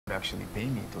would actually pay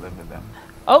me to live with them.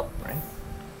 Oh, right?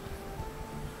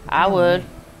 I would.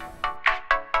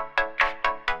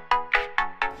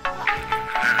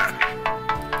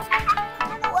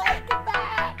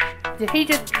 Did he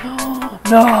just?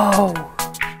 No!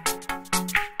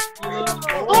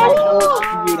 Oh,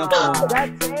 beautiful.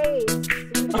 That's it.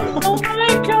 Oh my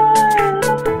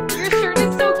god! Your shirt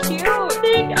is so cute.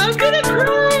 I'm gonna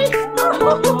cry!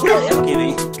 I'm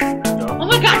kidding. Oh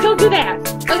my god, don't do that!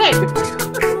 Okay.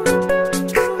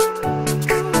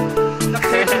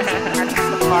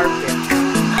 The carpet.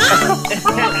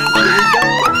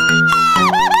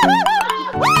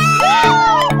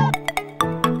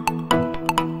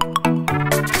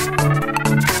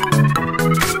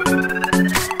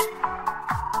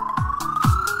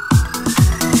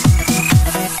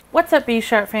 What's up,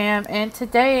 B-Sharp fam? And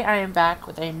today I am back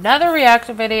with another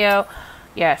reaction video.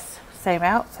 Yes, same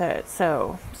outfit,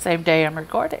 so same day I'm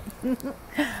recording.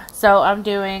 So I'm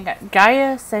doing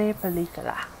Gaya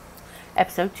Pelikula,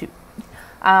 episode 2.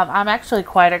 I'm actually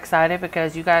quite excited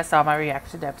because you guys saw my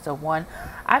reaction to episode 1.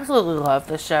 I absolutely love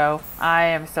the show. I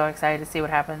am so excited to see what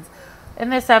happens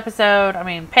in this episode. I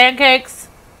mean, pancakes.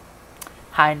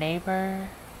 Hi, neighbor.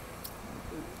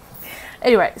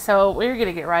 Anyway, so we're going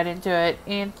to get right into it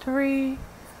in 3,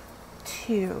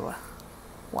 2,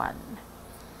 1,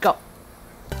 go.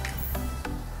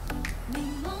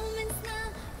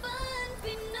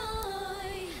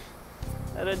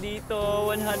 Tara dito,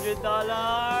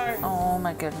 $100. Oh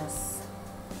my goodness.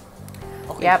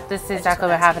 Okay. Yep, this is exactly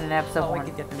what happened in episode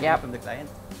 1. Yep. From the client.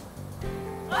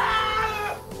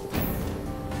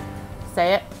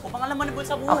 Say it. O pangalan mo na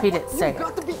bulsa mo. Oh, he did say it.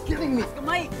 got to be kidding me!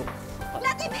 Kamay.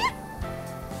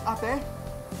 Ate?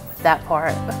 That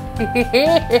part.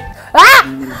 Ah!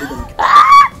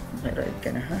 Alright ka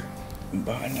na, ha?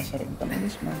 Bahala sa rin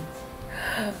tamis, man.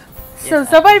 So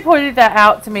somebody pointed that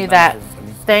out to me, that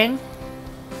thing.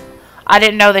 I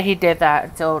didn't know that he did that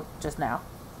until just now.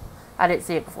 I didn't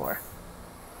see it before.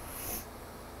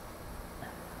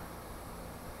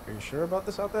 Are you sure about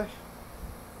this, Ate?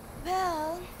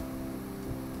 Well,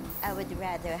 I would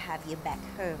rather have you back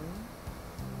home.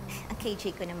 Ang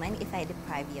KJ ko naman if I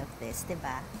deprive you of this,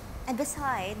 diba? And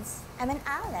besides, I'm an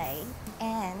ally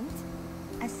and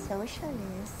a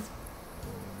socialist.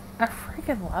 I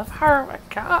freaking love her. Oh my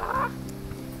god.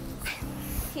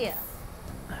 Here.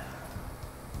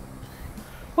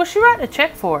 What's she writing a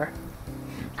check for?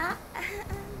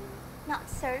 Not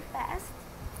so fast.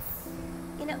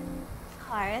 You know,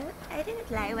 Carl, I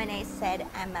didn't lie when I said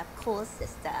I'm a cool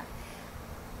sister.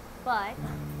 But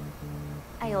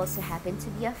I also happen to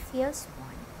be a fierce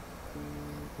one.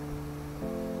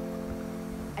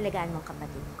 Alagaan mong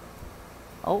kapatid ko.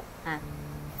 Oh, Ah,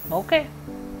 okay.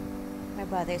 my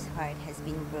brother's heart has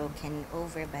been broken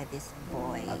over by this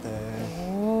boy. Ate...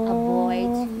 A boy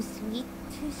too sweet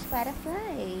to sweat a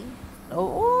fly.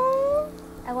 Oh.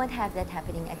 I won't have that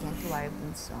happening again to our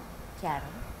bunso, Kiara.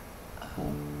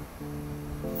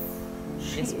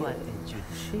 She Guess what?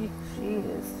 She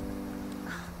is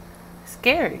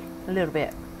scary a little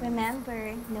bit.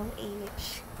 Remember, no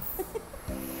age.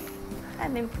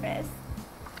 I'm impressed.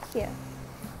 Here.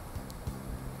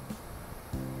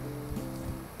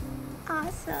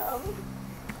 Awesome.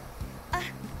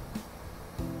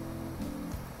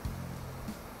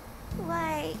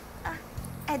 Why?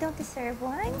 I don't deserve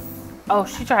one? Oh,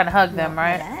 she's trying to hug them,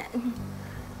 right? Deserve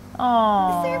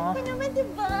Oh, ko naman,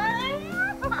 diba?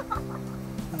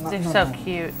 they're so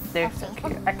cute. They're so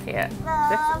cute. I can't.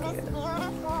 They're so Love is cute.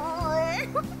 beautiful.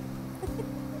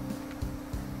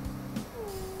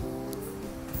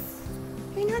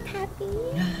 You're not happy?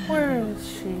 Where is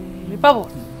she? Bubble.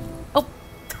 Oh.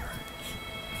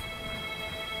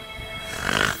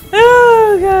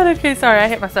 Oh god. Okay, sorry. I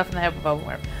hit myself in the head with bubble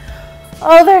worm.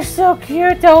 Oh, they're so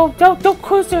cute. Don't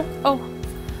close your.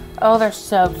 Oh, they're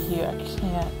so cute. I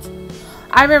can't.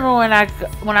 I remember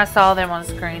when I saw them on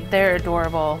screen. They're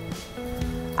adorable.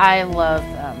 I love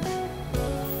them.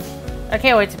 I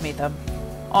can't wait to meet them.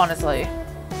 Honestly.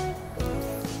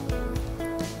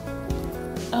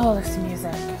 Oh, there's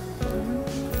music.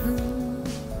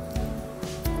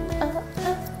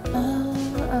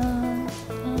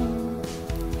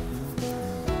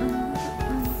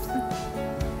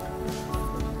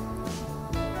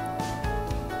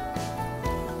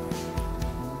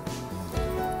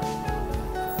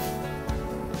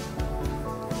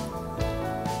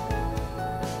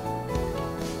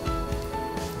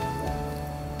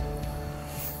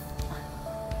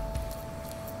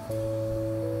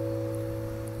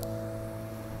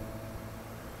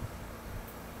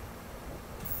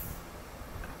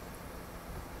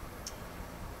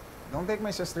 Don't take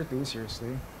my sister too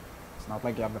seriously. It's not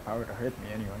like you have the power to hurt me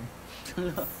anyway.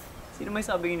 Sino may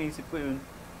sabing iniisip ko yun?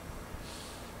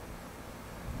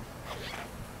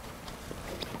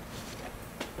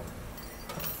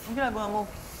 Anong ginagawa mo?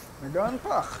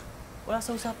 Nag-unpack. Wala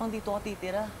sa usapang dito ka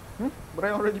titira. But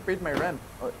I already paid my rent.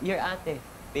 Oh, your ate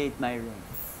paid my rent.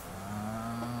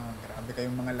 Grabe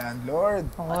kayong mga landlord.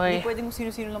 At Oy. hindi pwedeng kung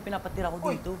sino-sino lang pinapatira ko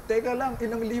Uy, dito. teka lang,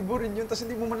 ilang libo rin yun, tapos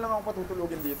hindi mo man lang ako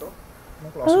patutulugin dito.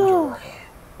 Anong klase ng jowa?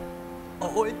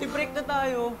 Oo, iti-break na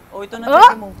tayo. Oh, ito na Ah!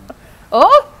 teka mo.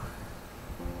 Oh!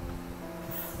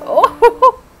 Oh!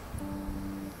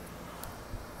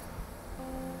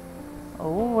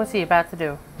 Oh, what's he about to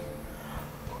do?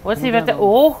 What's he about to...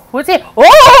 Oh! What's he...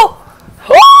 Oh!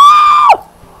 Oh!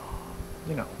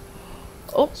 You know,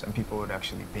 Oh. some people would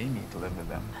actually pay me to live with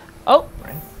them, Oh!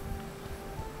 right?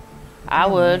 I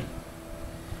would.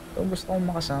 So, gusto kong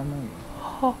makasama eh.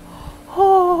 Oh!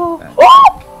 Oh!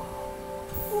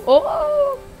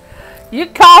 Oh! You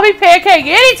call me pancake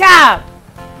anytime!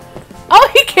 Oh,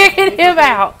 he kicking him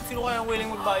out! Sino kayang willing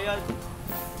magbayad?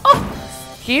 Oh!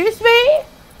 Excuse me?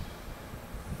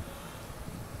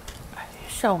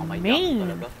 You're so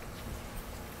mean.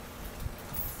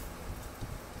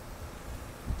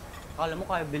 Akala mo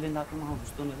kaya bilhin natin mga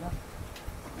gusto nila.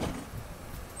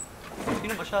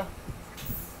 Sino ba siya?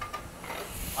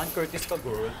 Ann Curtis ka,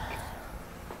 girl.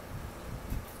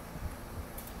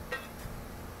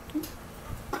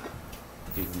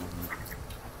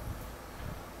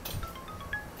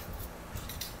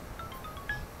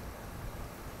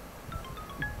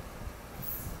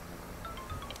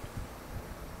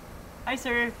 Hi,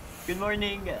 sir. Good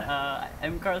morning.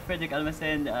 I'm Carl Frederick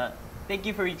Almacen. Thank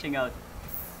you for reaching out.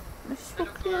 So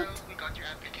Hello, cute. we got your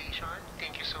application.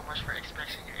 Thank you so much for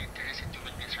expressing your interest in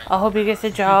doing this right I hope he gets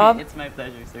a job. It's my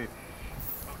pleasure, sir.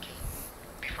 Okay.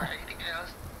 Before anything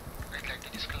else, I'd like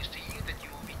to disclose to you that you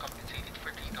will be compensated for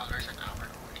 $3 an hour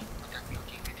only. Would that be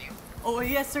okay with you? Oh,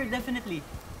 yes, sir. Definitely.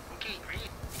 Okay, great.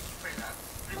 Thank you for that.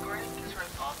 Regarding this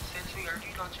write-off, since we are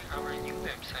relaunching our new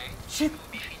website, Shit. you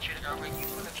will be featured in our new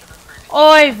collection of furniture.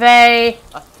 Oy vey.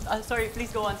 Sorry.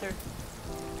 Please go on, sir.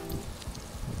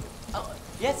 Oh,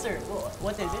 yes, sir.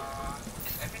 What is it?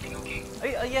 Is everything okay?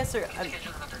 Yes, sir.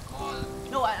 Schedule another call.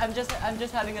 No, I'm just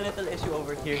having a little issue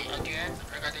over here. Again,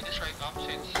 regarding this write-off,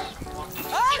 since we want to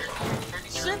feature our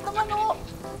furniture. Shit naman ako.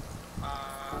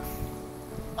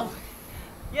 Uh,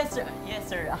 Yes, sir. Yes,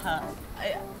 sir.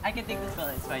 I can take this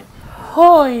call. It's fine.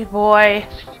 Oy boy.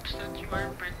 seems that you are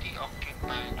pretty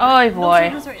occupied. Oy No, boy.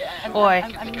 sir. Boy.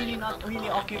 I'm really not really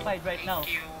occupied right now.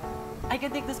 Thank you. I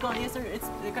can take this call. Yes, sir.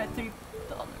 It's like $3.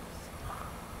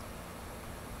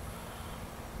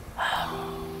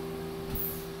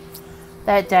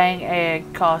 That dang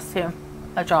egg cost him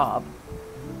a job.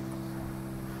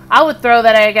 I would throw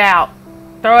that egg out.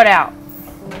 Throw it out.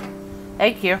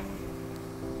 Thank you.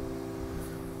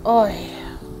 Oy.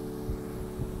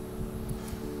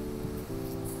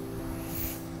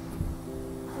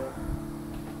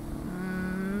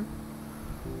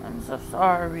 I'm so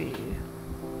sorry.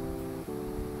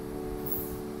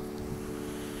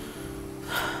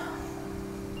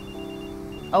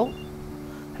 Oh,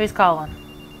 who's calling?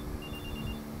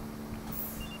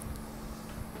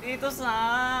 Dito,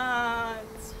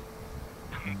 Sans.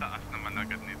 Ang taas naman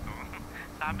agad nito.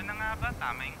 Sabi na nga ba,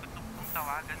 tama yung gusto kong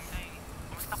tawagan ka eh.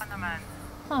 Kumusta ka naman?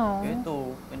 Oh. Ito,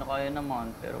 pinakaya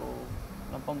naman, pero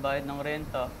walang pambayad ng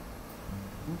renta.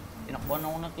 Tinakbuhan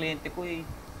ako ng kliyente ko eh.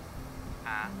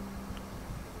 Ha?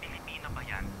 Pilipino ba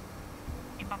yan?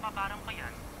 Ipapabarang ka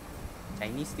yan?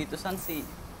 Chinese, Tito Sans eh.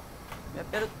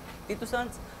 Pero, Tito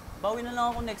Sans, bawi na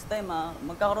lang ako next time ha.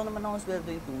 Magkakaroon naman ako ng sweldo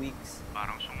in 2 weeks.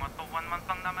 Parang sumato, 1 month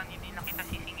lang naman, hindi na kita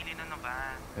sisingilin na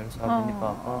ba? Pero sabi ni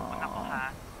Papa, Una ko ha,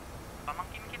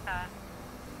 pamangkin kita.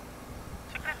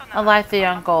 Sekreto na I like the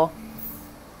uncle.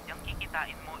 Yung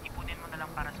kikitain mo, ipunin mo na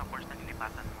lang para sa course na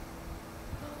nilipatan mo.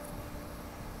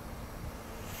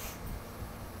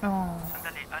 Oh.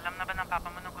 Sandali, alam na ba ng papa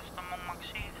mo na gusto mong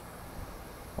mag-shift?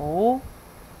 Oh.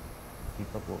 Hindi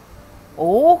pa po.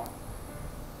 Oh.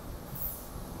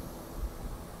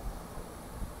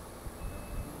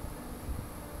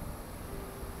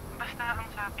 Basta ang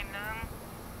sa akin lang,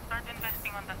 start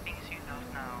investing on the things you love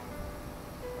now.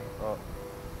 Oh,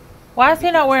 Why is he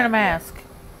not wearing a mask?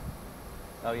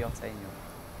 bawi ako sa inyo.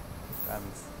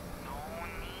 Promise. No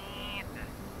need.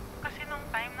 Kasi nung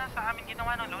time na sa amin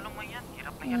ginawa ng lolo mo yan,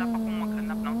 hirap na hirap akong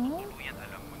maghanap ng tutuluyan.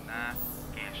 Alam mo na,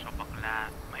 kesyo bakla,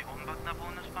 may umbag na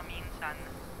bonus pa minsan.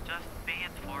 Just pay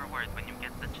it forward when you get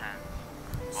the chance.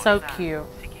 So Basta, cute.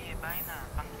 Sige, bye na.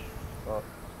 Thank you. Oh,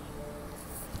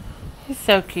 He's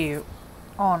so cute.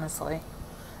 Honestly.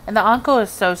 And the uncle is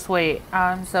so sweet.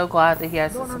 I'm so glad that he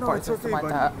has a No, support it's system okay, like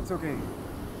buddy. that. It's okay.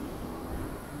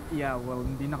 Yeah, well,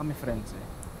 hindi na kami friends eh.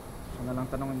 So na lang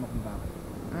tanongin mo kung bakit.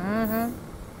 Mm-hmm.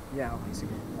 Yeah, okay,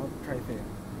 sige. I'll try fair.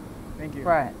 Thank you.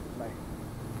 Right. Bye.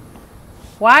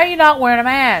 Why are you not wearing a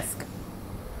mask?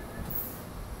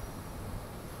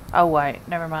 Oh wait,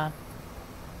 never mind.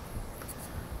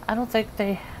 I don't think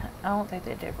they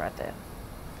did right then.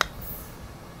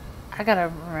 I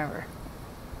gotta remember.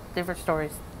 Different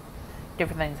stories,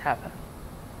 different things happen.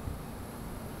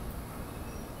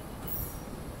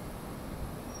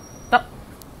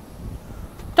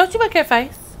 Don't you make your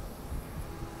face?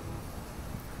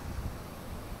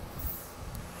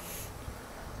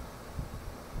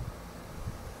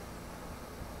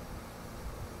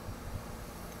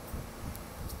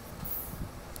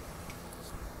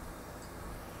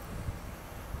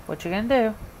 What you gonna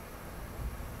do?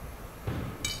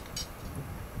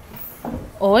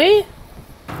 Oi?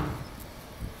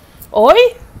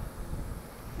 Oi?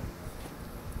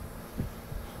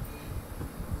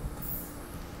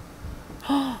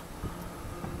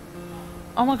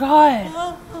 Oh my god.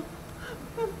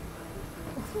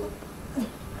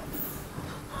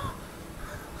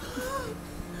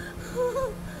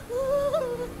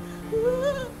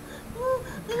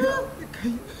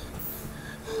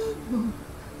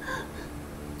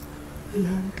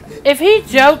 If he's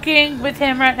joking with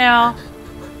him right now.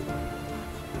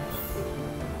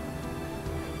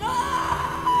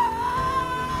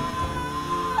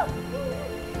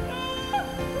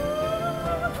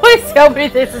 Please tell me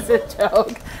this is a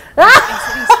joke.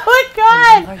 Oh my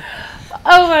god.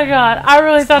 Oh my god. I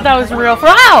really thought that was real.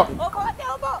 Ow!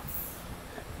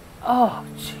 Oh,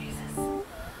 Jesus.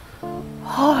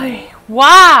 Hi.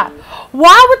 Why?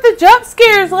 Why with the jump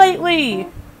scares lately?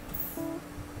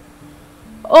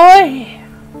 Oi!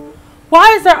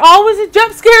 Why is there always a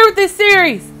jump scare with this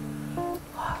series?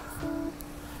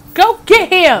 Go get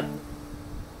him!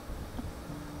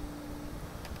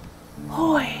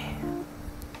 Oi!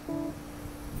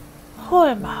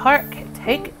 Oi, my heart can't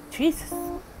take it. Jesus.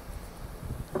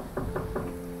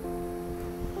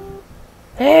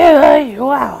 Hey,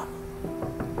 wow.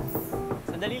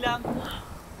 Sandali lang.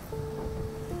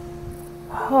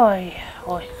 Oi,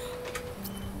 oi.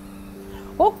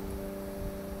 Oh.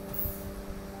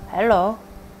 Hello.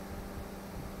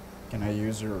 Can I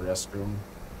use your restroom?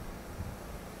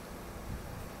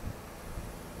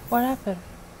 What happened?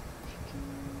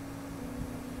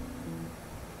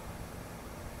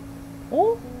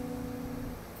 Oh.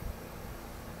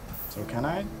 So can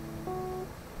I?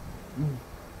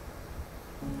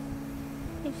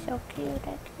 He's so cute,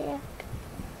 I can't.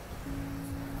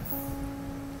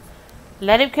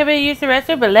 Let him come in and use the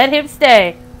restroom, but let him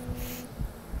stay.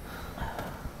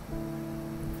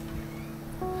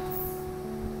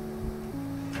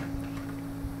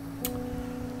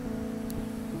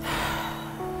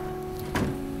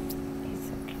 He's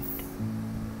so cute.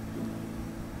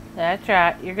 That's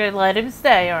right. You're going to let him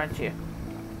stay, aren't you?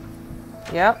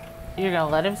 Yep. You're going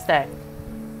to let him stay.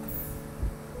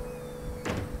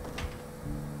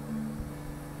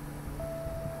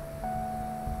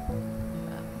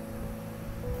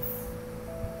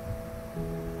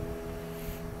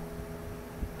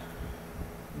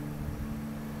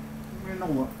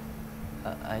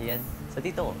 Ayan. Sa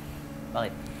tito ko.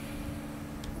 Bakit?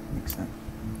 Makes sense.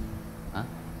 Ha?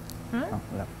 Oh,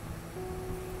 wala.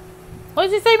 What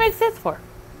did you say makes sense for?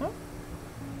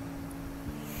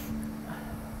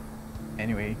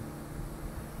 Anyway,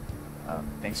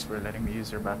 thanks for letting me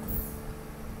use your bathroom.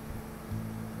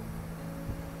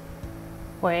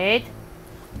 Wait.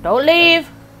 Don't leave.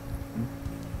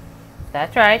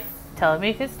 That's right. Tell him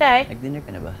he can stay. Nag-dinner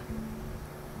ka na ba?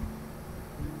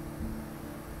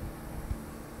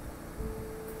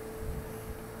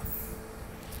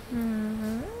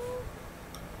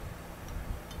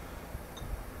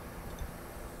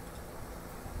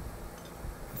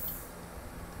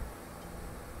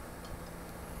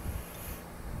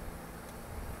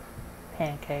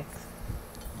 Pancakes.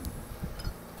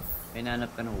 May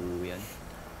nahanap ka ng uuwian.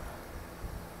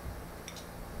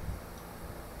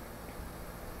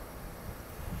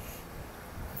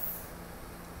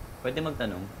 Pwede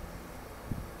magtanong.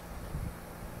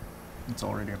 It's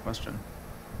already a question.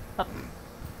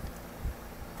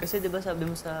 Kasi di ba sabi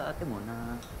mo sa ate mo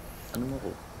na ano mo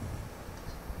ko?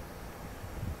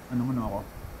 Ano mo na ako?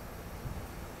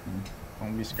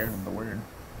 Don't be scared of the word.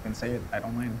 You can say it. I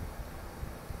don't mind.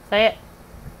 Say it.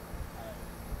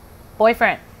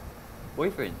 Boyfriend.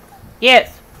 Boyfriend?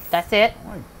 Yes. That's it.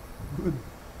 Ay, good.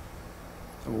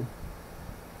 So,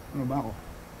 ano ba ako?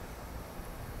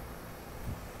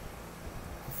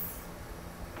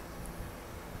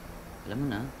 Alam mo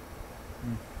na.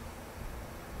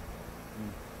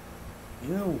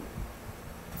 Ew.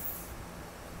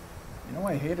 You know,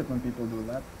 I hate it when people do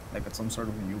that. Like it's some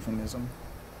sort of a euphemism.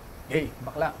 Hey,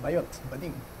 bakla, bayot,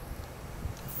 bading.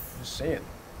 Just say it.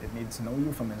 It needs no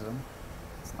euphemism.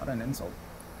 It's not an insult.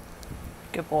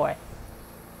 Good boy.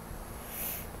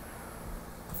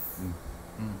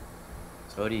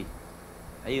 Sorry.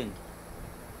 Ayun.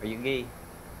 Are you gay?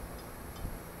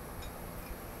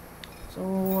 So,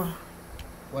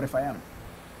 what if I am?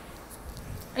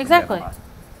 Exactly. Forget about it.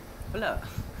 Wala.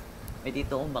 May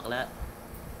tito kong bakla.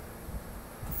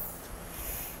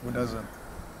 Who doesn't?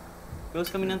 Close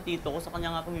kami ng tito ko sa kanya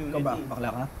nga community. Ikaw ba? Bakla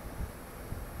ka?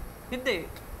 Hindi.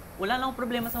 Wala lang akong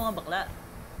problema sa mga bakla.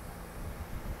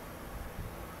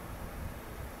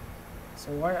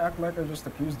 So why act like I just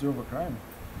accused you of a crime?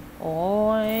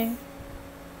 Oy.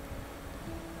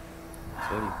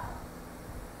 Sorry.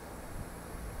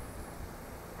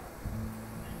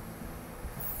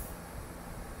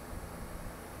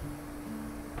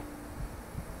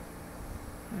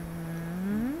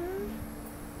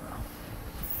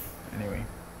 Anyway.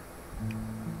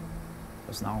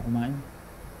 Tapos na ako kumain.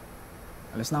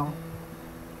 Alis na ako.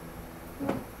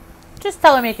 Just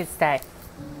tell him he can stay.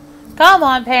 Come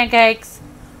on, pancakes.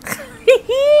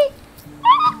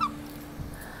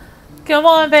 Come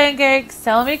on, pancakes.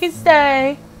 Tell him he can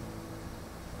stay.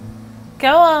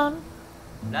 Go on.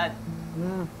 Dad.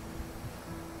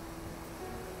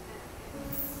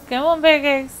 Come on,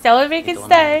 pancakes. Tell him he can Dito ka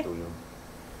na stay. matulog.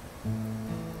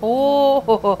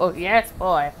 Oh, yes,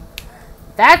 boy.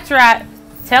 That's right.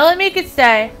 Tell him he can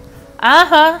stay.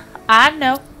 Uh-huh. I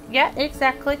know. Yeah,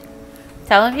 exactly.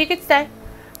 Tell him he can stay.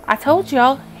 I told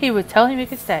y'all he would tell him he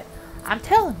could stay. I'm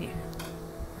telling you.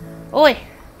 Oi,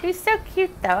 he's so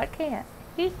cute though. I can't.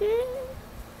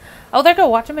 Oh, there go.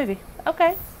 Watch a movie.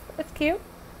 Okay, that's cute.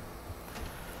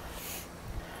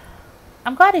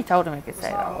 I'm glad he told him he could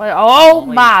stay though. Oh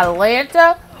my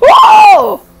Lanta!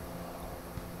 Whoa!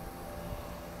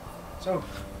 So,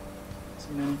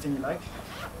 seen anything you like?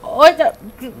 Oh,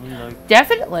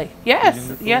 definitely.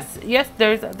 Yes, yes, yes.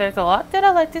 There's a lot that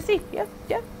I like to see. Yep,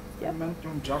 yep. I meant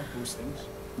yung job postings.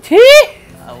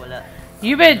 Wala.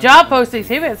 You meant job postings.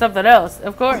 He meant something else,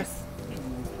 of course.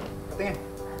 Patingin.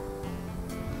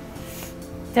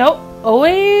 Oh,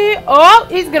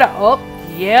 he's gonna. Oh,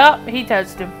 yep, he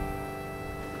touched him.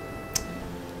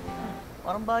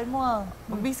 Parang bahay mo ah.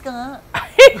 Mag-base ka nga.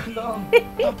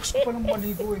 Tapos ko palang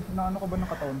maligo eh. Naano ka ba ng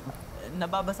katawan ko?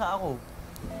 Nababasa ako.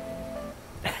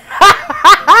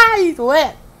 He's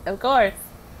wet, of course.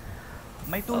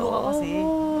 May tulo ka kasi.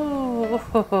 Oh.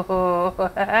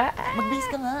 Mag-base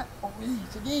ka nga. Okay,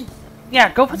 sige. Yeah,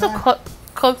 go put some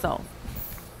clothes on.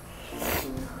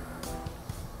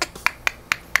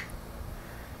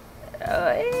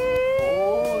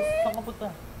 Oo, saan ka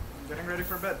punta? Getting ready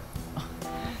for bed.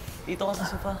 Dito ka sa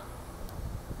sofa.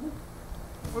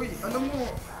 Uy, alam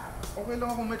mo, okay lang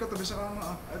ako may katabi sa kama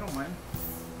ah. I don't mind.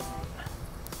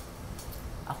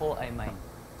 Ako ay mine.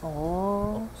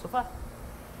 Oh. Sofa.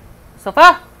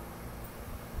 Sofa.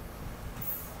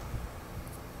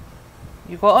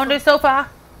 You go on the sofa.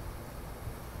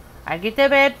 I get the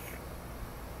bed.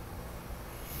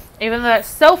 Even though that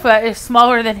sofa is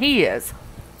smaller than he is.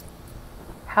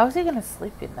 How is he gonna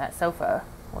sleep in that sofa?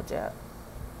 Legit.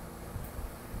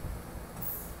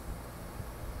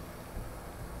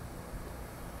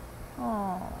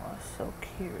 Oh, so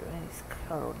cute. And he's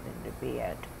cuddled in the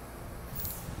bed.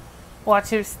 Watch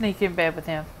him sneak in bed with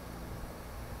him.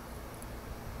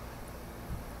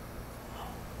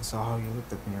 I saw how you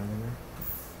looked at me earlier.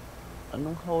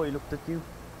 Anong how I looked at you?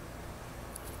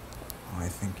 Oh, I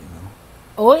think you know.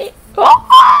 Oi!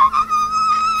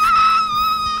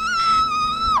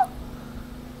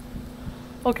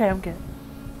 Okay, I'm good.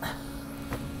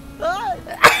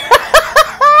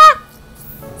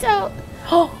 So,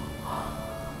 oh,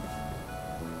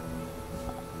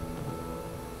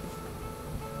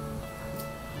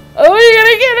 I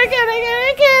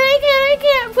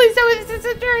can't. Please tell me this is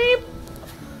a dream.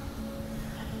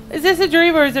 Is this a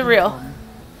dream or is it real?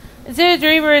 Is it a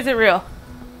dream or is it real?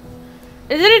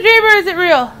 Is it a dream or is it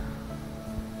real?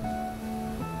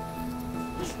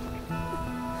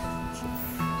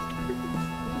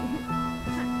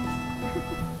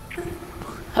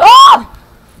 Oh!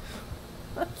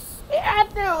 Yeah, I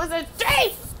knew it was a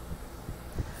dream.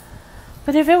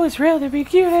 But if it was real, that'd be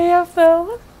cute AF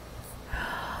though.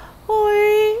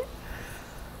 Oi.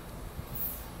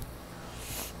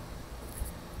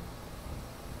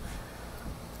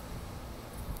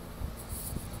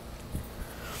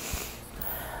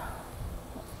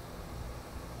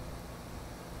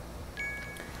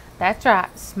 That's right.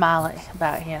 Smiling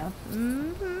about him.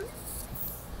 Mm-hmm.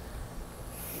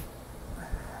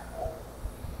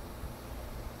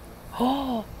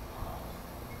 Oh.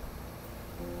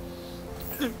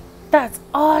 That's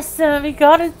awesome. He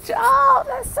got a job.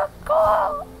 That's so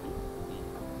cool.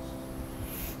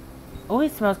 Oh, he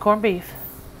smells corned beef.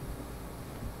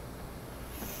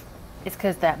 It's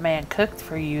because that man cooked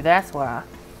for you. That's why.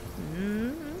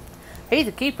 Mm-hmm. He's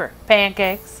a keeper.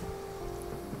 Pancakes.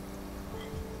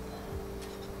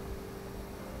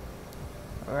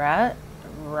 Right.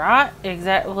 Right.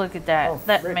 Exactly. Look at that. Oh,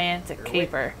 That Rick, man's a you're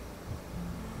keeper.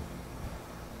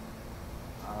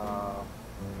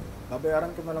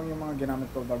 Babayaran ko na lang yung mga ginamit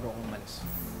ko bago ako umalis.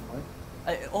 Okay?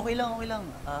 Ay, okay lang, okay lang.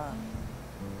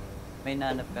 May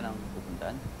nanap ka ng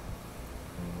pupuntahan?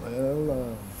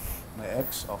 Well, my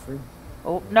ex offered.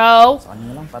 Oh, no. Sa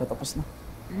kanya na lang para tapos na.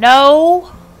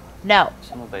 No. No.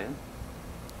 Gusto mo ba yun?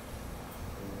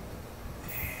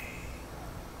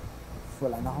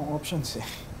 Wala na akong options eh.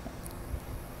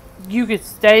 You could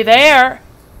stay there.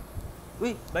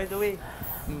 Uy, by the way,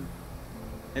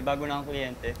 may bago na akong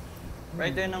kliyente.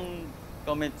 Writer ng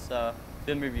comments sa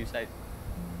film review site.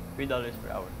 $3 per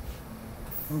hour.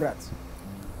 Congrats.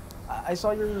 I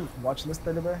saw your watch list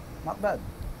the other day. Not bad.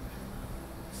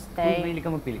 Stay. Mahilig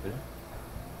ka magpelikula?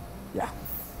 Yeah,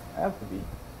 I have to be.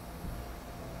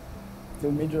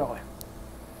 Film major ako eh.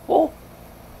 Oh.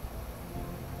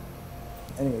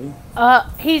 Anyway.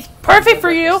 He's perfect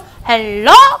for you.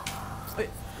 Hello.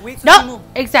 Wait, No.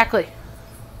 Exactly.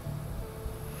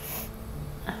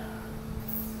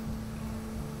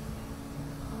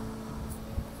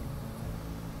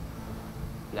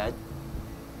 Vlad?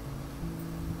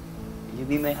 Will you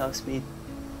be my housemate?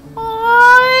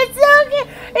 Oh, it's so cute.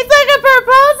 It's like a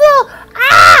proposal.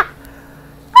 Ah!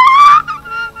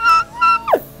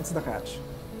 What's the catch?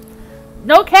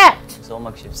 No catch. Gusto ko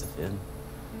mag-shift sa film.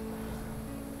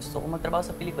 Gusto ko magtrabaho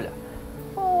sa pelikula.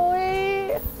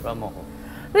 Oy. Turuan mo ko.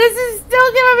 This is still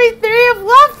giving me 3 of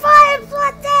love vibes.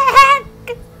 What the heck?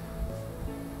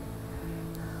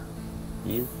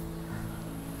 Deal?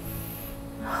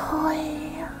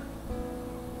 Oy.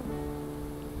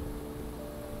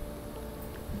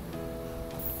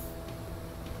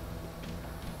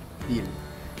 Deal.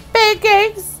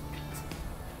 Pancakes.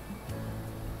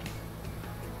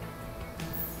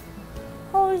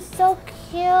 Oh, he's so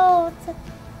cute.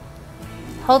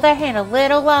 Hold that hand a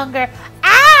little longer.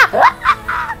 Ah!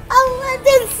 I love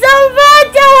this so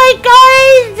much. Oh my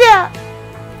god.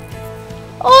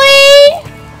 Oi.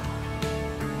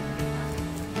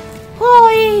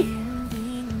 Oi.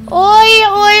 Oi,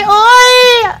 oi, oi.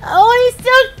 Oh, he's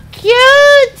so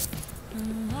cute.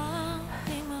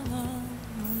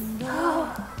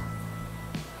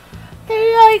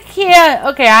 I can't.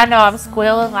 Okay, I know I'm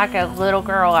squealing like a little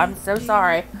girl. I'm so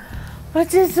sorry. But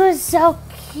this was so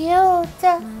cute.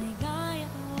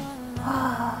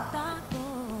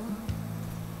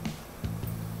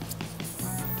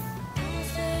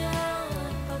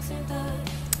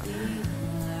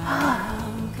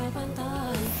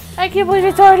 I can't believe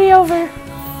it's already over.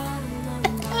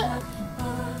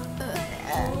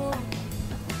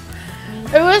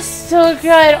 It was so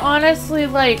good, honestly,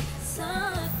 like,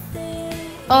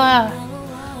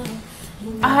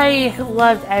 I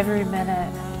loved every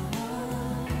minute.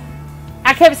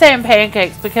 I kept saying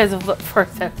pancakes because of the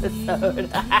first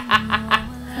episode.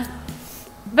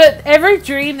 But every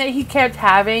dream that he kept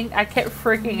having, I kept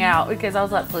freaking out because I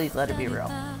was like, please let it be real.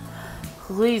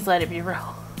 Please let it be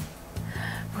real.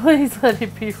 Please let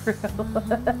it be real.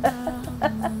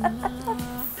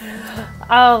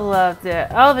 I loved it.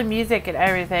 Oh, the music and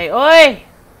everything. Oi!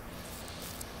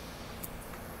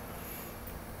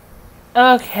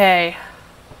 Okay.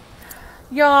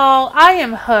 Y'all, I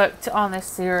am hooked on this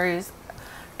series.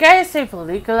 Gaya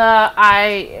Pelikula,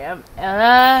 I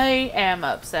am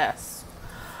obsessed.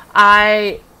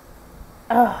 I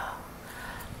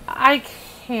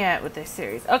can't with this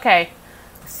series. Okay,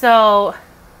 so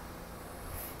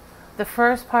the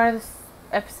first part of this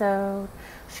episode,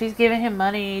 she's giving him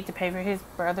money to pay for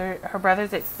her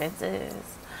brother's expenses,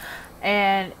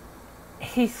 and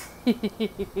he's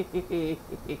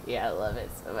yeah, I love it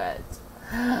so much.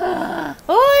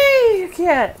 Oh, you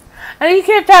can't. And he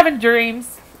kept having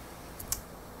dreams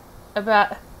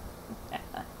about.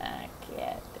 I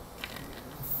can't.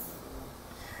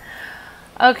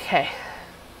 Okay.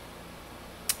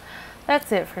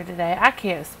 That's it for today. I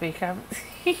can't speak. I'm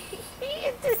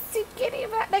just too giddy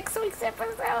about next week's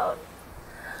episode.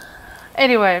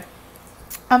 Anyway,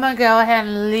 I'm going to go ahead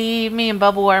and leave. Me and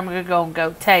Bubble Worm are going to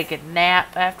go take a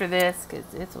nap after this because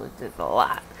this was just a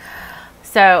lot.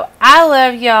 So I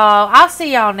love y'all. I'll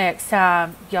see y'all next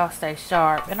time. Y'all stay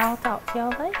sharp, and I'll talk to y'all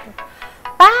later.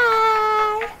 Bye.